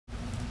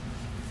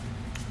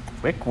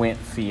Wick went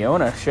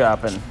Fiona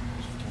shopping.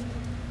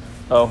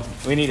 Oh,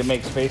 we need to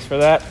make space for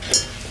that.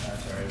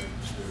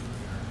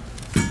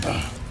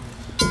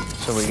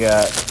 So we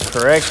got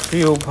correct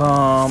fuel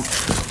pump,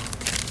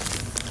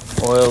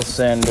 oil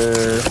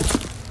sender,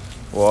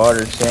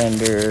 water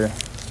sender,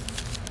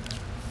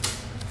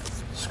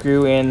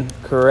 screw in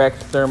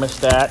correct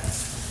thermostat.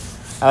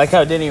 I like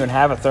how it didn't even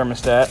have a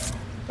thermostat.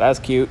 That's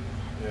cute.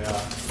 Yeah.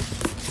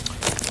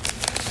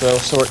 So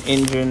sort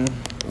engine,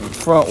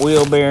 front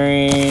wheel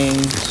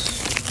bearings,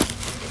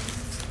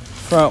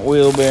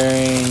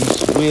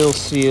 wheel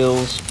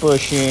seals,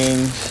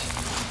 bushings,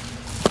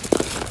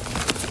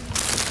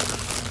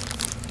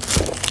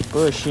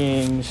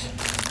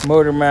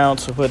 motor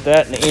mounts. We'll put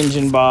that in the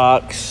engine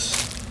box.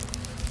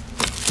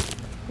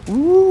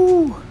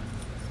 Ooh.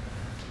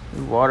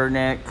 Water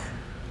neck,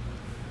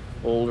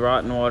 old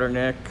rotten water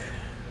neck.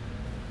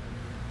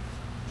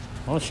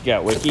 What you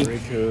got, Wiki?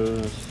 Brake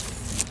hose,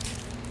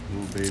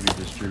 little baby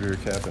distributor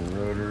cap and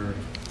rotor.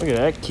 Look at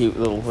that cute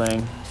little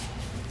thing.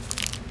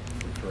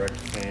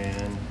 Correct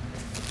pan.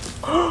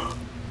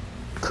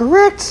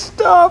 Correct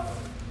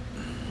stuff.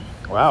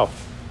 Wow.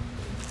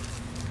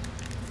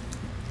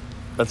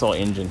 That's all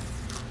engine.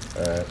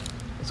 Alright.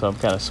 So I'm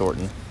kind of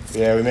sorting.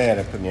 Yeah, we may end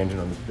up putting the engine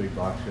on this big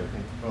box here. I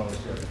think. Oh, it's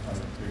got a ton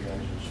of big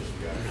engine shit.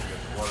 We got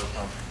a water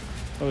pump.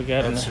 What we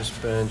got in That's there?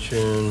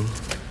 suspension.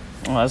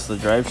 Oh, that's the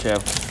drive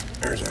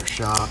shaft. There's our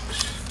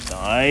shocks.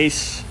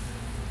 Nice.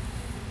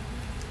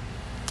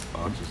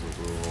 Boxes look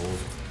a little old.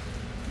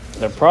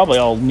 They're probably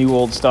all new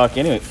old stock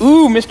anyway.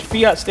 Ooh, Mr.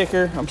 Fiat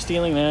sticker. I'm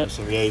stealing that.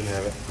 So yeah, you can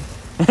have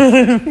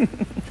it.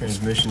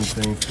 Transmission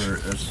thing for,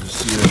 that's a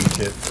sealing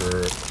kit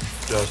for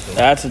Justin.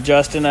 That's a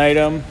Justin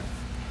item.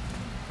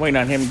 Waiting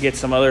on him to get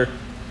some other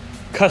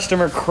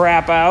customer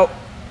crap out.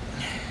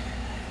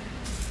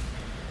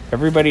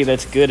 Everybody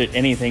that's good at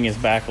anything is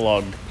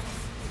backlogged.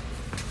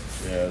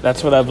 Yeah,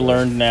 That's what I've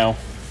learned now.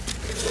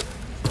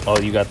 Oh,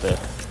 you got the...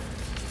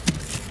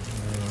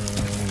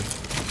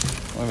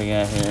 what do we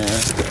got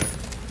here?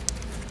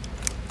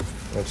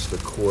 That's the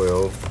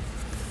coil.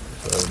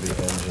 So that would be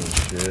engine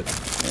shit.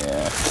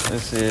 Yeah,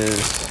 this is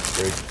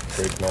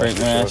Brake master. Brake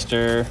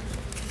master.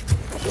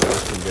 So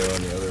this can go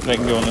on the other That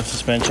can go in pile. the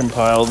suspension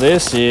pile.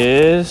 This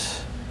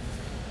is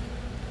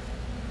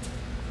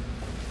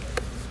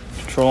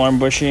control arm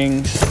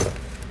bushings.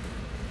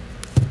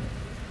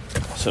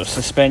 So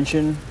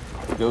suspension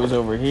goes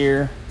over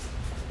here.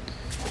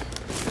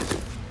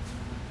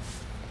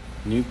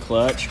 New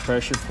clutch,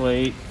 pressure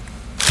plate,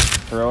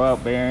 throw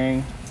out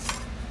bearing.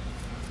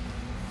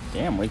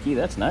 Damn, Wiki,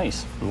 that's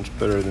nice. Much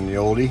better than the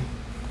oldie.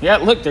 Yeah,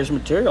 look, there's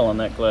material on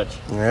that clutch.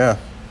 Yeah.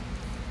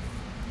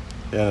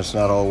 Yeah, and it's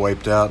not all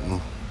wiped out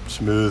and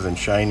smooth and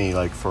shiny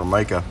like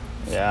Formica.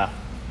 Yeah,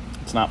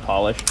 it's not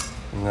polished.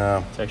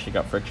 No. It's actually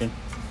got friction.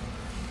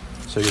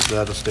 So I guess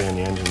that'll stay in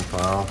the engine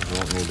pile. We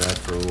won't need that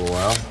for a little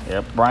while.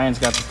 Yep, Brian's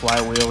got the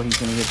flywheel. He's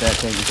gonna get that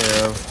taken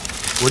care of.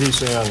 What do you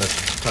say on the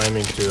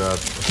timing to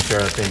tear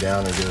that thing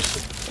down and get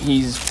us?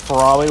 He's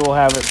probably will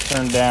have it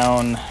turned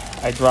down.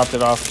 I dropped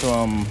it off to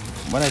him.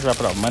 When did I drop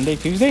it off? Monday,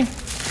 Tuesday?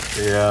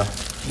 Yeah.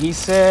 He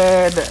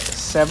said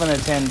 7 to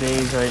 10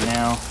 days right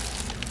now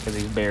because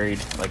he's buried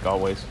like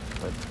always.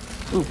 But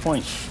ooh,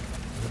 point. Is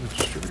the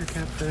distributor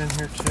cap fit in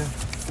here too?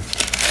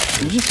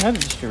 You just had a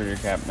distributor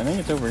cap. I think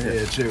it's over here.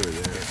 Yeah, it's over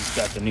there. He's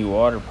got the new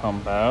water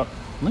pump out.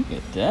 Look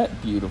at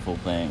that beautiful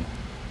thing.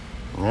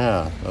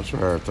 Yeah, that's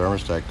where our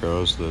thermostat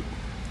goes.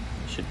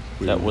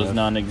 That Was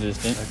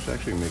non-existent. let's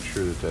actually make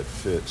sure that that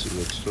fits. Is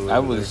it still over I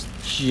was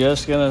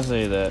just gonna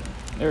say that.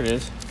 There it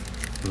is.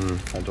 there?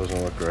 That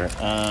doesn't look right.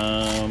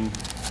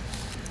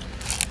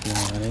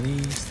 One of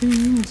these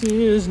things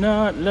is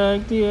not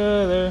like the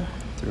other.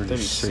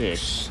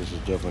 36. This is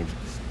definitely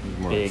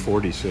more Big. like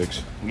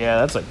 46. Yeah,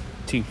 that's like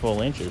 2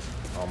 full inches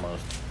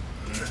almost.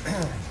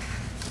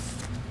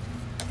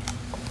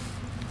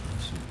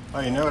 Oh,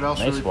 you know what else?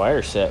 Nice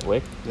wire set,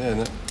 Wick.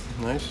 Yeah,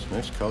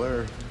 nice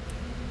color.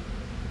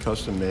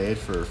 Custom made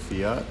for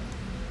Fiat.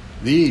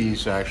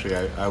 These actually,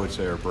 I would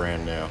say, are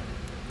brand new.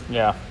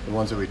 Yeah. The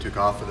ones that we took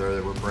off of there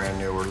that were brand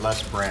new were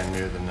less brand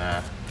new than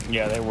that.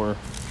 Yeah, they were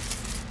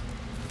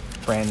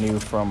brand new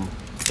from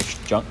the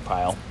junk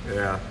pile.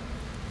 Yeah.